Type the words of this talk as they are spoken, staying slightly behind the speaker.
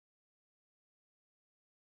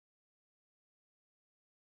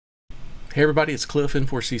Hey everybody, it's Cliff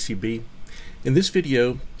N4CCB. In this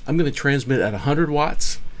video, I'm going to transmit at 100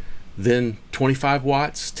 watts, then 25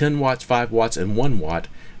 watts, 10 watts, 5 watts, and 1 watt.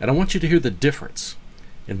 And I want you to hear the difference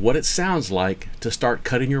and what it sounds like to start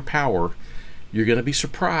cutting your power. You're going to be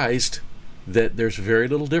surprised that there's very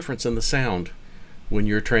little difference in the sound when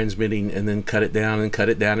you're transmitting and then cut it down and cut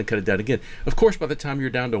it down and cut it down again. Of course, by the time you're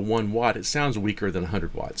down to 1 watt, it sounds weaker than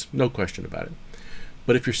 100 watts. No question about it.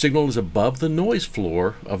 But if your signal is above the noise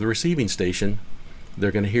floor of the receiving station,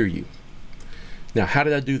 they're going to hear you. Now, how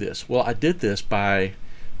did I do this? Well, I did this by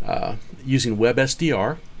using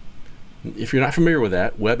WebSDR. If you're not familiar with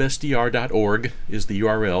that, websdr.org is the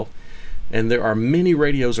URL. And there are many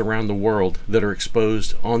radios around the world that are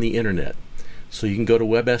exposed on the internet. So you can go to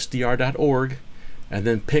websdr.org and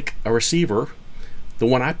then pick a receiver. The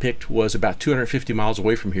one I picked was about 250 miles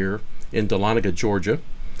away from here in Dahlonega, Georgia.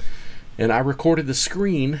 And I recorded the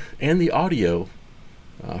screen and the audio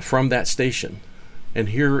from that station. And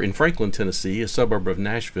here in Franklin, Tennessee, a suburb of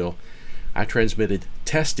Nashville, I transmitted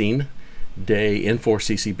testing day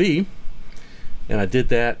N4CCB, and I did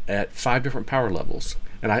that at 5 different power levels.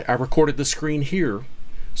 And I recorded the screen here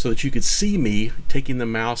so that you could see me taking the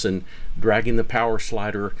mouse and dragging the power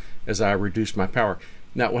slider as I reduced my power.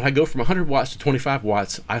 Now, when I go from 100 watts to 25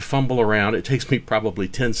 watts, I fumble around. It takes me probably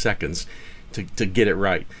 10 seconds to get it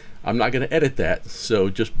right. I'm not going to edit that, so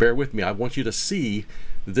just bear with me. I want you to see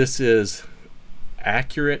this is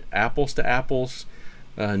accurate, apples to apples,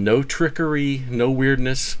 no trickery, no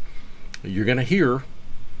weirdness. You're going to hear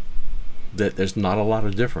that there's not a lot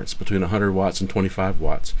of difference between 100 watts and 25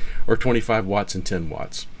 watts, or 25 watts and 10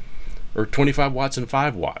 watts, or 25 watts and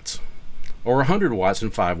 5 watts, or 100 watts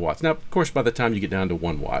and 5 watts. Now, of course, by the time you get down to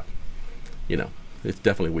 1 watt, you know, it's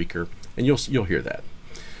definitely weaker, and you'll hear that.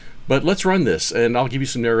 But let's run this, and I'll give you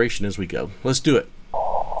some narration as we go. Let's do it.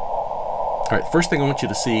 All right, first thing I want you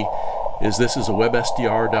to see is this is a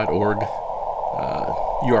websdr.org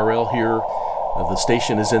URL here. The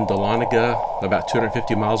station is in Dahlonega, about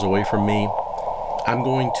 250 miles away from me. I'm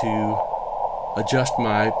going to adjust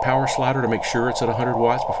my power slider to make sure it's at 100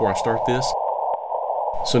 watts before I start this.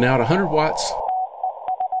 So now at 100 watts,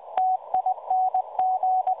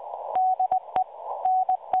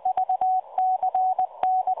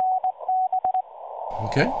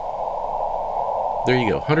 okay, there you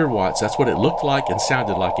go, 100 watts. That's what it looked like and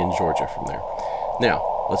sounded like in Georgia from there.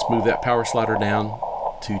 Now, let's move that power slider down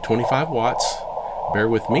to 25 watts. Bear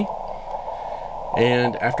with me.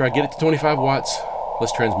 And after I get it to 25 watts,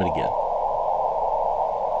 let's transmit again.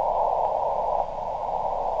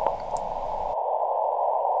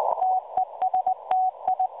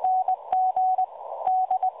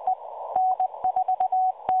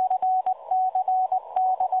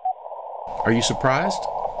 Are you surprised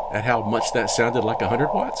at how much that sounded like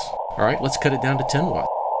 100 watts? All right, let's cut it down to 10 watts.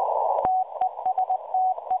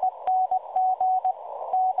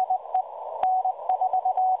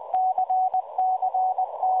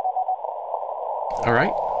 All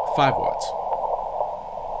right, 5 watts.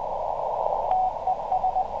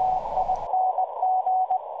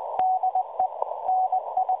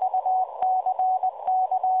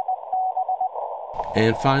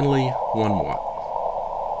 And finally, 1 watt.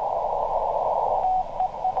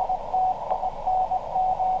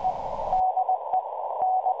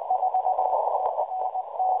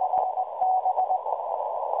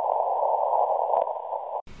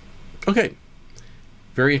 Okay,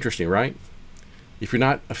 very interesting, right? If you're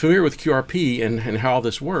not familiar with QRP and how all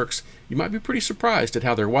this works, you might be pretty surprised at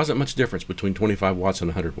how there wasn't much difference between 25 watts and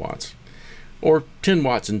 100 watts, or 10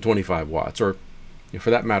 watts and 25 watts, or for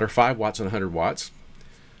that matter, 5 watts and 100 watts.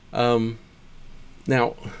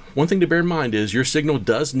 Now, one thing to bear in mind is your signal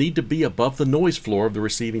does need to be above the noise floor of the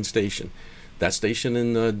receiving station. That station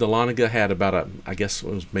in Dahlonega had about I guess it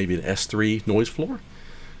was maybe an S3 noise floor,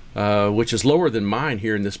 which is lower than mine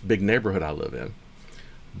here in this big neighborhood I live in.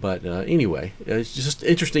 But anyway, it's just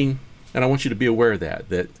interesting, and I want you to be aware of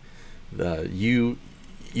that you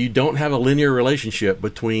don't have a linear relationship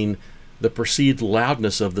between the perceived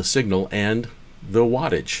loudness of the signal and the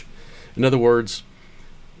wattage. In other words,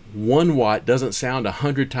 1 watt doesn't sound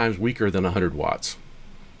 100 times weaker than 100 watts,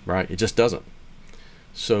 right? It just doesn't.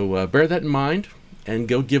 So bear that in mind and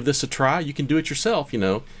go give this a try. You can do it yourself, you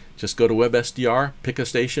know. Just go to WebSDR, pick a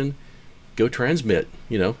station, go transmit,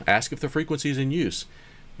 you know, ask if the frequency is in use.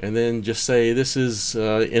 And then just say, this is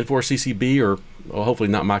N4CCB, or well, hopefully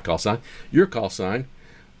not my call sign, your call sign.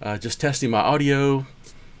 Just testing my audio.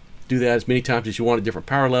 Do that as many times as you want at different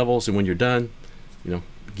power levels. And when you're done, you know,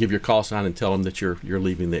 give your call sign and tell them that you're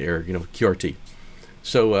leaving the air, you know, QRT.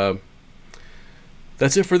 So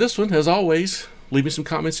that's it for this one. As always, leave me some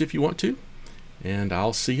comments if you want to, and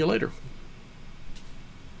I'll see you later.